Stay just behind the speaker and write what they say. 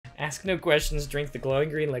Ask no questions, drink the glowing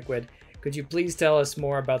green liquid. Could you please tell us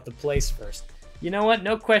more about the place first? You know what?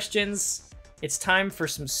 No questions. It's time for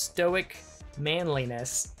some stoic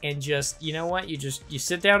manliness and just, you know what? You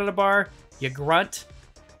sit down at a bar, you grunt,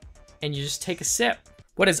 and you just take a sip.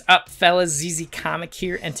 What is up, fellas? ZZcomic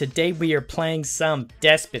here, and today we are playing some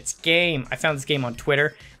Despot's game. I found this game on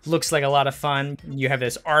Twitter. Looks like a lot of fun. You have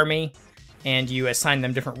this army, and you assign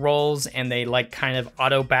them different roles, and they like kind of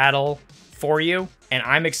auto battle for you. And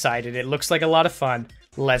I'm excited. It looks like a lot of fun.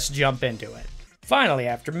 Let's jump into it. Finally,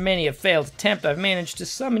 after many a failed attempt, I've managed to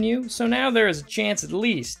summon you, so now there is a chance at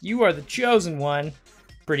least. You are the chosen one.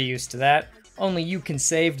 Pretty used to that. Only you can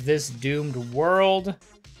save this doomed world.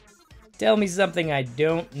 Tell me something I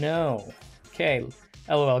don't know. Okay,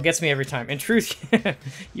 LOL, gets me every time. In truth,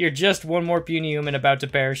 you're just one more puny human about to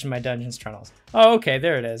perish in my dungeon's tunnels. Oh, okay,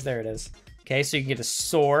 there it is, there it is. Okay, so you can get a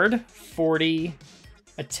sword, 40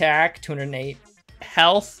 attack, 208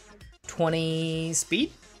 health, 20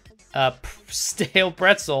 speed. Stale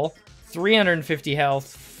pretzel, 350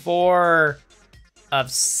 health, 4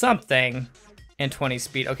 of something, and 20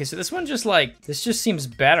 speed. Okay, so this one just like, this just seems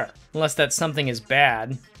better. Unless that something is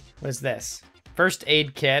bad. What is this? First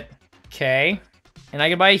aid kit. Okay. And I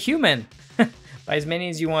can buy a human. Buy as many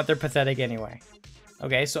as you want, they're pathetic anyway.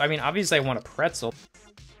 Okay, so I mean, obviously I want a pretzel.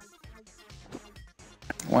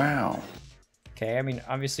 Wow. Okay, I mean,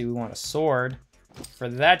 obviously we want a sword for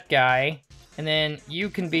that guy. And then you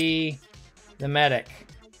can be the medic.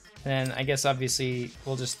 And then I guess obviously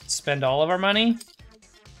we'll just spend all of our money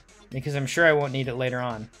because I'm sure I won't need it later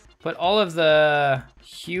on. Put all of the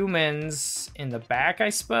humans in the back, I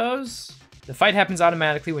suppose. The fight happens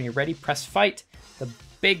automatically. When you're ready, press fight. The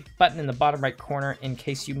big button in the bottom right corner in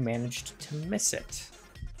case you managed to miss it.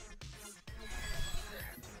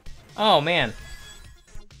 Oh, man.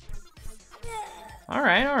 All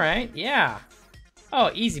right, yeah.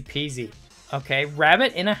 Oh, easy peasy. Okay,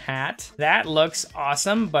 rabbit in a hat. That looks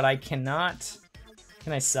awesome, but I cannot.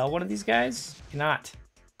 Can I sell one of these guys? Cannot.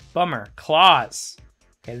 Bummer. Claws.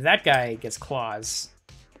 Okay, that guy gets claws.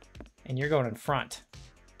 And you're going in front.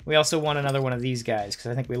 We also want another one of these guys,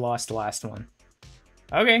 because I think we lost the last one.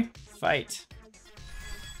 Okay, fight.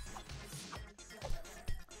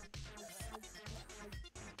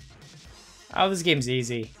 Oh, this game's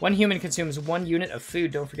easy. One human consumes 1 unit of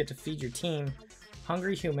food. Don't forget to feed your team.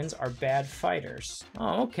 Hungry humans are bad fighters.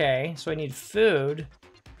 Oh, okay. So I need food.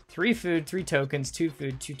 3 food, 3 tokens. 2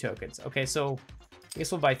 food, 2 tokens. Okay, so I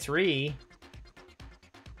guess we'll buy 3.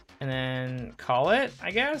 And then call it,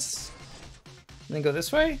 I guess? And then go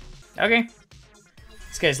this way? Okay.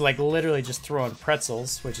 This guy's like literally just throwing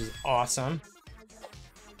pretzels, which is awesome.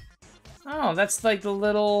 Oh, that's like the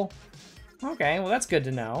little... Okay, well that's good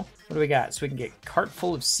to know. What do we got? So we can get cart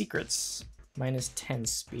full of secrets. Minus 10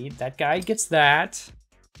 speed. That guy gets that.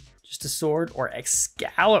 Just a sword or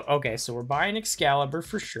Excalibur. Okay, so we're buying Excalibur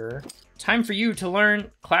for sure. Time for you to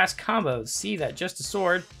learn class combos. See that just a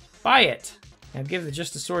sword. Buy it. Now give the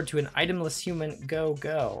just a sword to an itemless human. Go,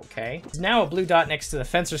 go. Okay. There's now a blue dot next to the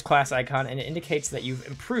fencer's class icon, and it indicates that you've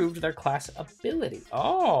improved their class ability.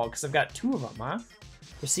 Oh, because I've got 2 of them, huh?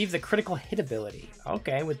 Receive the critical hit ability.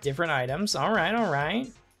 Okay, with different items. All right, all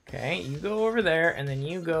right. Okay, you go over there, and then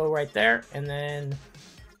you go right there, and then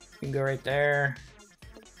you can go right there.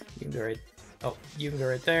 You can go right... Oh, you can go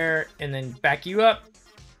right there, and then back you up.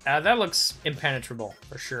 That looks impenetrable,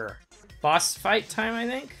 for sure. Boss fight time, I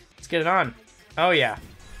think? Let's get it on. Oh, yeah.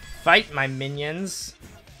 Fight my minions.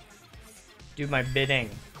 Do my bidding.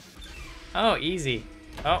 Oh, easy.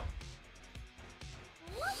 Oh.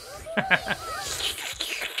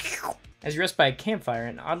 As you rest by a campfire,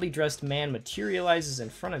 an oddly dressed man materializes in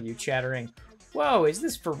front of you, chattering, "Whoa, is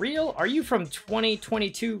this for real? Are you from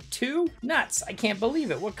 2022 too? Nuts, I can't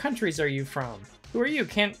believe it. What countries are you from? Who are you?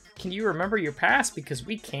 Can you remember your past? Because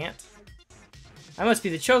we can't." "I must be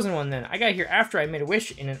the chosen one then. I got here after I made a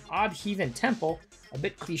wish in an odd heathen temple. A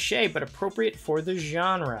bit cliche, but appropriate for the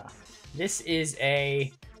genre. This is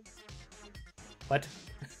a... What?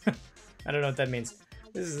 I don't know what that means.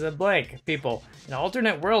 This is a blank, people. An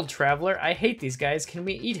alternate world traveler. I hate these guys. Can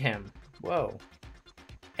we eat him?" Whoa.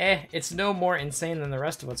 It's no more insane than the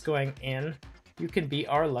rest of what's going in. You can be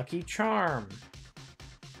our lucky charm.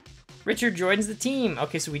 Richard joins the team.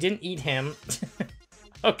 Okay, so we didn't eat him.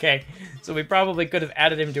 Okay, so we probably could have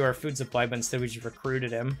added him to our food supply, but instead we just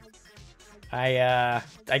recruited him. I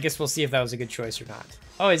guess we'll see if that was a good choice or not.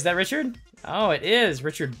 Oh, is that Richard? Oh, it is.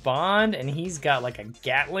 Richard Bond, and he's got like a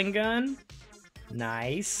Gatling gun.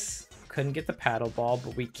 Nice. Couldn't get the paddle ball,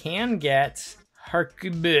 but we can get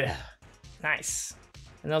Harkubeh. Nice.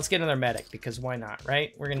 And then let's get another medic, because why not,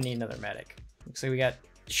 right? We're gonna need another medic. Looks like we got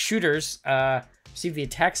shooters. Receive the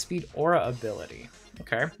attack speed aura ability.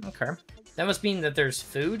 Okay, okay. That must mean that there's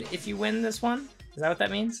food if you win this one? Is that what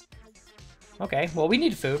that means? Okay, well, we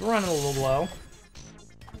need food. We're running a little low.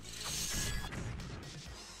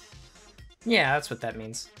 Yeah, that's what that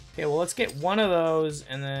means. Okay, well, let's get one of those,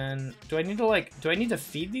 and then... Do I need to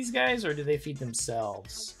feed these guys, or do they feed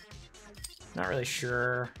themselves? Not really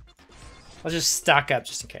sure. I'll just stock up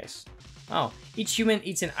just in case. Oh, each human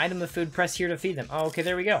eats an item of food. Press here to feed them. Oh, okay,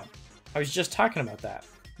 there we go. I was just talking about that.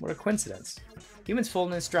 What a coincidence. Humans'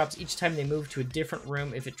 fullness drops each time they move to a different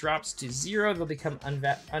room. If it drops to 0, they'll become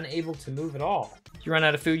unable to move at all. If you run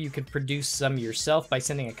out of food, you can produce some yourself by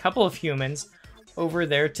sending a couple of humans over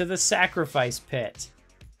there to the sacrifice pit.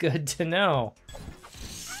 Good to know.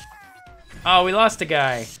 Oh, we lost a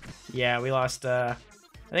guy. Yeah, we lost, I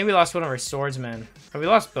think we lost one of our swordsmen. Have we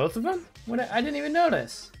lost both of them? What? I didn't even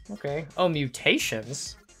notice. Okay. Oh,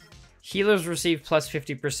 mutations. Healers receive plus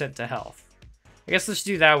 50% to health. I guess let's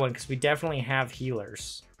do that one, because we definitely have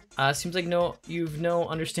healers. Seems like you've no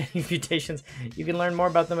understanding of mutations. You can learn more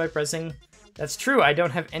about them by pressing... That's true, I don't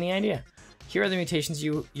have any idea. Here are the mutations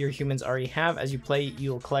your humans already have. As you play,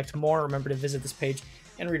 you'll collect more. Remember to visit this page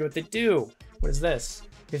and read what they do. What is this?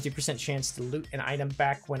 50% chance to loot an item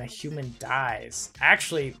back when a human dies.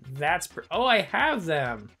 Actually, that's... Oh, I have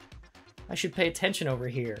them! I should pay attention over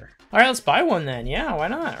here. Alright, let's buy one then. Yeah, why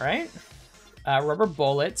not, right? Rubber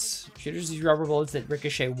bullets. Shooters use rubber bullets that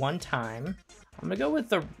ricochet one time. I'm gonna go with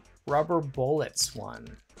the rubber bullets one.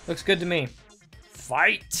 Looks good to me.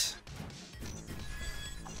 Fight!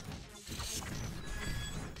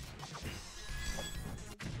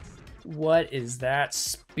 What is that?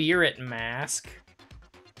 Spirit mask.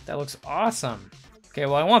 That looks awesome. Okay,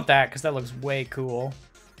 well, I want that because that looks way cool.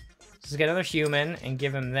 Let's get another human and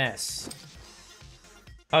give him this.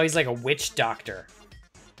 Oh, he's like a witch doctor.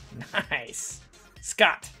 Nice.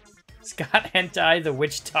 Scott. Scott Hentai, the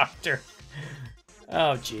witch doctor.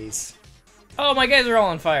 Oh, jeez. Oh, my guys are all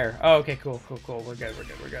on fire. Oh, okay, cool, cool, cool. We're good, we're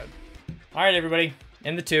good, we're good. All right, everybody.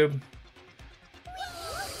 In the tube.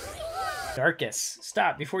 Darkus.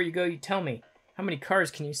 Stop. Before you go, you tell me. How many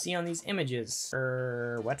cars can you see on these images?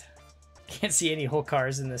 What? Can't see any whole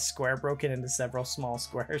cars in this square, broken into several small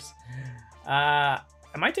squares.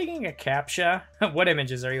 Am I taking a CAPTCHA? What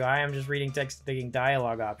images are you? I am just reading text, picking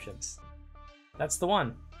dialogue options. That's the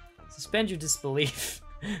one. Suspend your disbelief.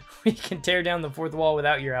 We can tear down the fourth wall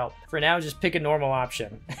without your help. For now, just pick a normal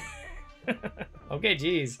option. Okay,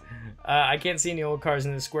 geez. I can't see any old cars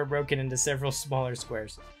in the square, broken into several smaller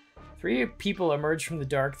squares. 3 people emerge from the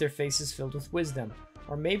dark, their faces filled with wisdom.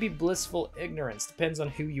 Or maybe blissful ignorance. Depends on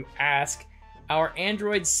who you ask. Our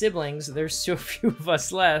android siblings, there's so few of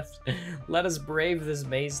us left. Let us brave this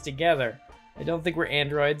maze together. I don't think we're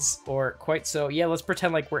androids, or quite so. Yeah, let's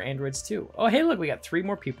pretend like we're androids too. Oh, hey, look, we got 3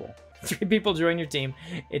 more people. 3 people join your team.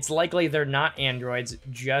 It's likely they're not androids,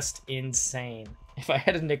 just insane. If I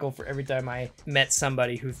had a nickel for every time I met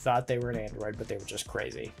somebody who thought they were an android, but they were just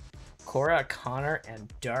crazy. Cora, Connor,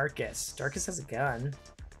 and Darkus. Darkus has a gun,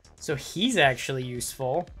 so he's actually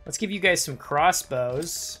useful. Let's give you guys some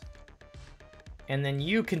crossbows. And then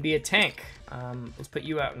you can be a tank. Let's put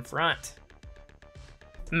you out in front.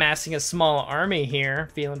 Amassing a small army here.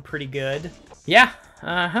 Feeling pretty good. Yeah,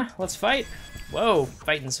 let's fight. Whoa,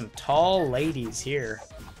 fighting some tall ladies here.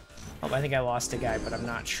 Oh, I think I lost a guy, but I'm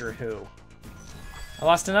not sure who. I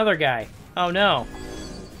lost another guy. Oh, no.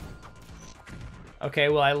 Okay,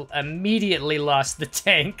 well, I immediately lost the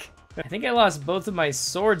tank. I think I lost both of my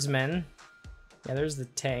swordsmen. Yeah, there's the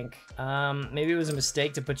tank. Maybe it was a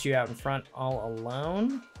mistake to put you out in front all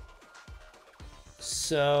alone.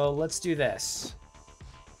 So let's do this.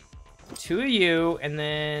 2 of you, and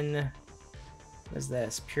then what is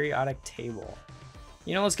this? Periodic table.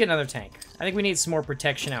 You know, let's get another tank. I think we need some more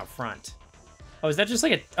protection out front. Oh, is that just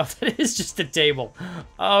like a... Oh, that is just a table.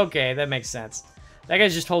 Okay, that makes sense. That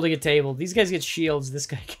guy's just holding a table. These guys get shields. This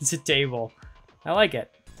guy gets a table. I like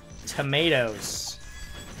it. Tomatoes.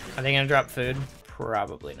 Are they gonna drop food?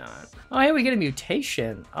 Probably not. Oh, hey, we get a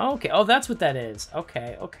mutation. Oh, okay. Oh, that's what that is.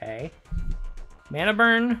 Okay, okay. Mana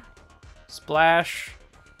burn. Splash.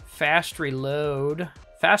 Fast reload.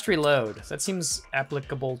 Fast reload. That seems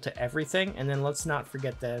applicable to everything. And then let's not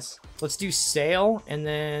forget this. Let's do sail, and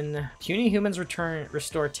then puny humans restore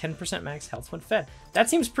 10% max health when fed. That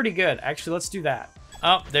seems pretty good. Actually, let's do that.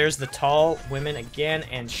 Oh, there's the tall women again,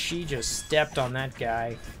 and she just stepped on that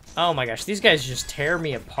guy. Oh my gosh, these guys just tear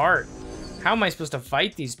me apart. How am I supposed to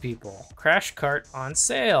fight these people? Crash cart on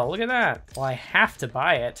sale. Look at that. Well, I have to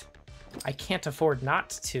buy it. I can't afford not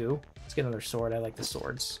to. Let's get another sword. I like the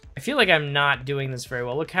swords. I feel like I'm not doing this very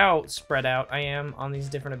well. Look how spread out I am on these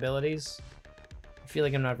different abilities. I feel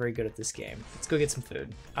like I'm not very good at this game. Let's go get some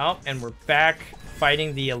food. Oh, and we're back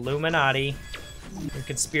fighting the Illuminati. Your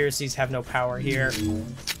conspiracies have no power here.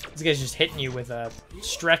 This guy's just hitting you with a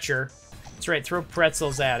stretcher. That's right, throw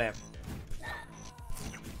pretzels at him.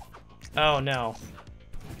 Oh no.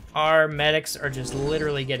 Our medics are just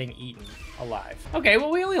literally getting eaten alive. Okay,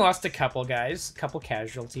 well we only lost a couple guys, a couple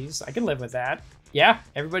casualties. I can live with that. Yeah,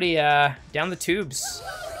 everybody down the tubes.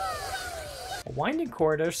 A winding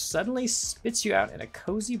corridor suddenly spits you out in a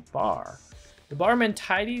cozy bar. The barman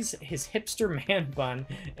tidies his hipster man bun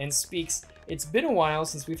and speaks, "It's been a while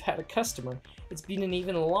since we've had a customer. It's been an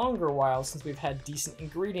even longer while since we've had decent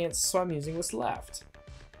ingredients, so I'm using what's left."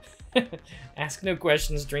 Ask no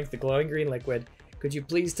questions, drink the glowing green liquid. Could you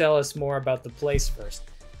please tell us more about the place first?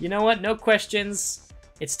 You know what? No questions.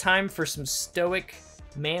 It's time for some stoic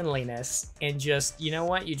manliness and just, you know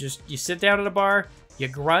what? You sit down at a bar, you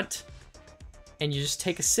grunt, and you just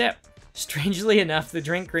take a sip. Strangely enough, the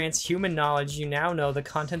drink grants human knowledge. You now know the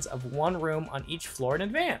contents of one room on each floor in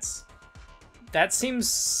advance. That seems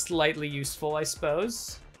slightly useful, I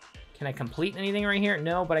suppose. Can I complete anything right here?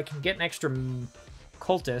 No, but I can get an extra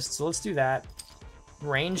cultist, so let's do that.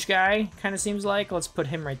 Range guy, kind of seems like. Let's put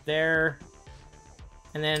him right there.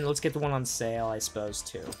 And then let's get the one on sale, I suppose,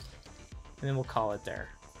 too. And then we'll call it there.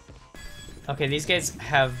 Okay, these guys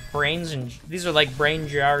have brains, and these are like brain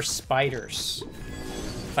jar spiders,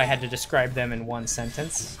 if I had to describe them in one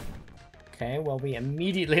sentence. Okay, well, we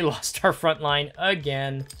immediately lost our front line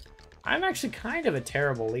again. I'm actually kind of a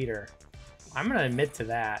terrible leader. I'm gonna admit to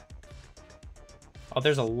that. Oh,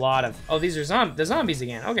 there's a lot of... Oh, these are the zombies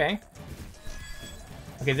again. Okay.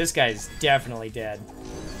 Okay, this guy's definitely dead.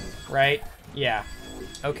 Right? Yeah.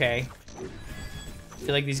 Okay. I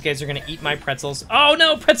feel like these guys are gonna eat my pretzels. Oh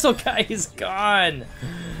no, pretzel guy is gone.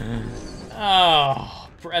 Oh,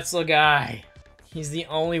 pretzel guy. He's the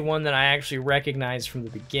only one that I actually recognize from the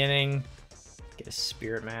beginning. Get a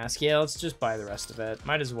spirit mask. Yeah, let's just buy the rest of it.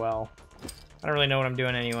 Might as well. I don't really know what I'm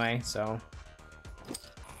doing anyway, so.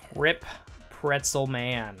 Rip pretzel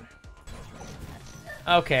man.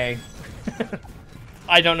 Okay.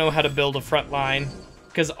 I don't know how to build a front line,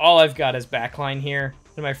 because all I've got is backline here,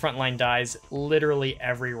 and my front line dies literally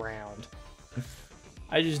every round.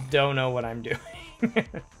 I just don't know what I'm doing.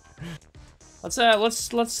 Let's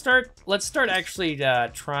start actually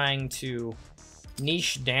trying to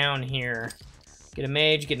niche down here. Get a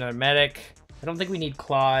mage, get another medic. I don't think we need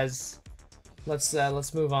claws.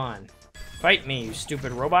 Let's move on. Fight me, you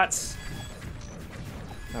stupid robots.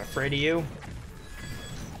 Not afraid of you.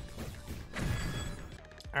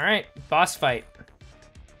 All right, boss fight.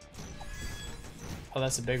 Oh,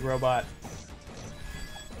 that's a big robot.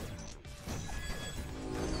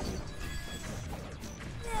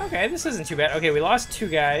 Okay, this isn't too bad. Okay, we lost 2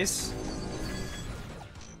 guys.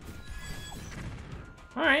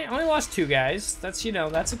 Alright, only lost 2 guys. That's, you know,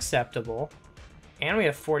 that's acceptable. And we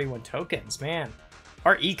have 41 tokens, man.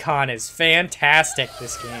 Our econ is fantastic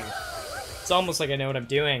this game. It's almost like I know what I'm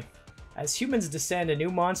doing. As humans descend, a new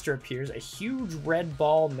monster appears, a huge red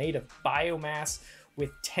ball made of biomass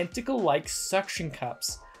with tentacle-like suction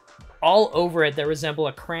cups all over it that resemble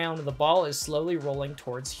a crown. The ball is slowly rolling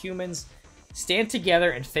towards humans. Stand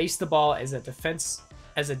together and face the ball as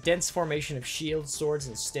a dense formation of shields, swords,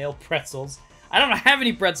 and stale pretzels. I don't have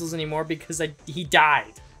any pretzels anymore because he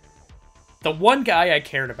died. The one guy I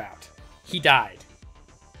cared about, he died.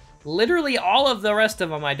 Literally all of the rest of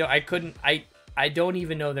them, I don't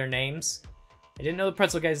even know their names. I didn't know the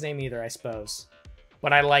pretzel guy's name either, I suppose.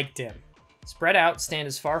 But I liked him. Spread out, stand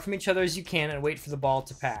as far from each other as you can, and wait for the ball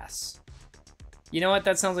to pass. You know what?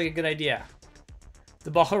 That sounds like a good idea. The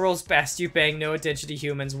ball rolls past you, paying no attention to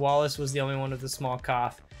humans. Wallace was the only one with a small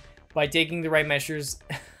cough. By taking the right measures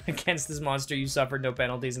against this monster, you suffered no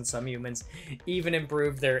penalties, and some humans even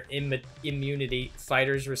improved their immunity.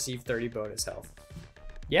 Fighters receive 30 bonus health.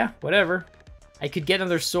 Yeah, whatever. I could get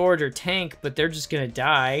another sword or tank, but they're just gonna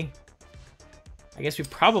die. I guess we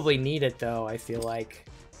probably need it, though, I feel like.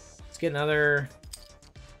 Let's get another...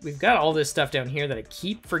 We've got all this stuff down here that I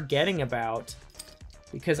keep forgetting about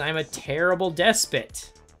because I'm a terrible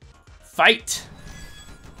despot. Fight!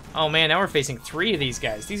 Oh man, now we're facing 3 of these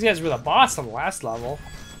guys. These guys were the boss on the last level.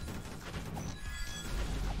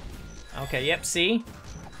 Okay, yep, see?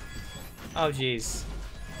 Oh, jeez.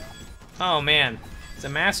 Oh man, it's a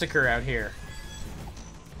massacre out here.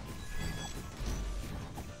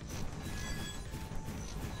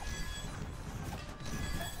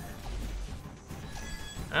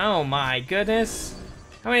 Oh my goodness.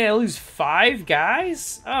 How many did I lose? 5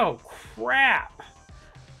 guys? Oh crap.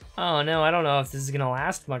 Oh no, I don't know if this is gonna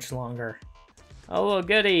last much longer. Oh well,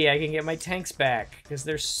 goody, I can get my tanks back because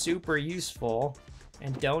they're super useful.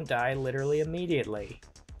 And don't die literally immediately.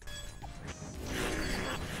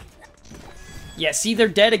 Yeah, see, they're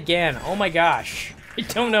dead again. Oh my gosh. I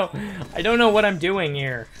don't know what I'm doing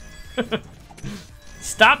here.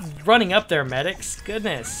 Stop running up there, medics.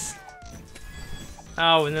 Goodness.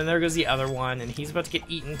 Oh, and then there goes the other one, and he's about to get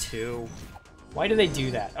eaten too. Why do they do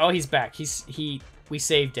that? Oh, he's back. We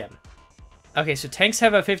saved him. Okay, so tanks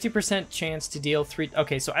have a 50% chance to deal 3...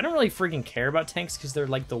 Okay, so I don't really freaking care about tanks because they're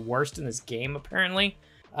like the worst in this game, apparently.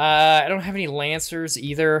 I don't have any lancers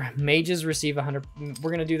either. Mages receive 100...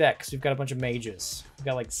 We're gonna do that because we've got a bunch of mages. We've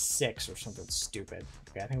got like 6 or something stupid.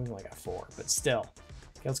 Okay, I think we've only got 4, but still.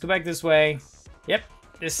 Okay, let's go back this way. Yep,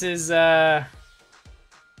 this is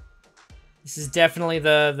definitely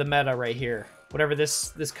the meta right here. Whatever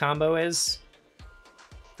this combo is,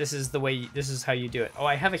 this is how you do it. Oh,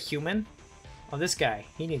 I have a human? Oh, this guy,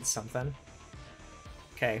 he needs something.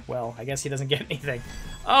 Okay, well, I guess he doesn't get anything.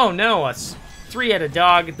 Oh no, a 3-headed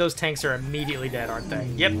dog. Those tanks are immediately dead, aren't they?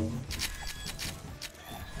 Yep.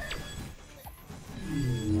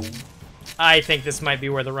 I think this might be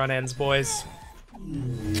where the run ends, boys.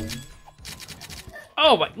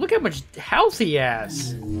 Oh, but look how much health he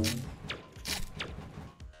has.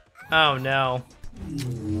 Oh no.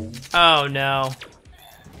 Oh no.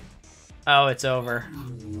 Oh, it's over.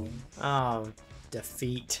 Oh,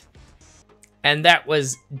 defeat. And that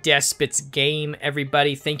was Despot's game,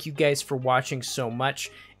 everybody. Thank you guys for watching so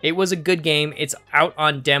much. It was a good game. It's out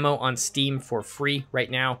on demo on Steam for free right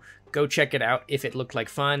now. Go check it out if it looked like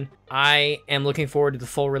fun. I am looking forward to the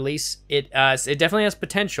full release. It definitely has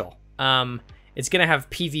potential. It's gonna have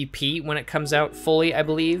PvP when it comes out fully, I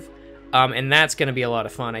believe. And that's gonna be a lot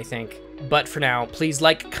of fun, I think. But for now, please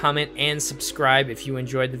like, comment, and subscribe if you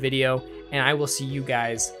enjoyed the video, and I will see you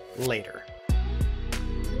guys later.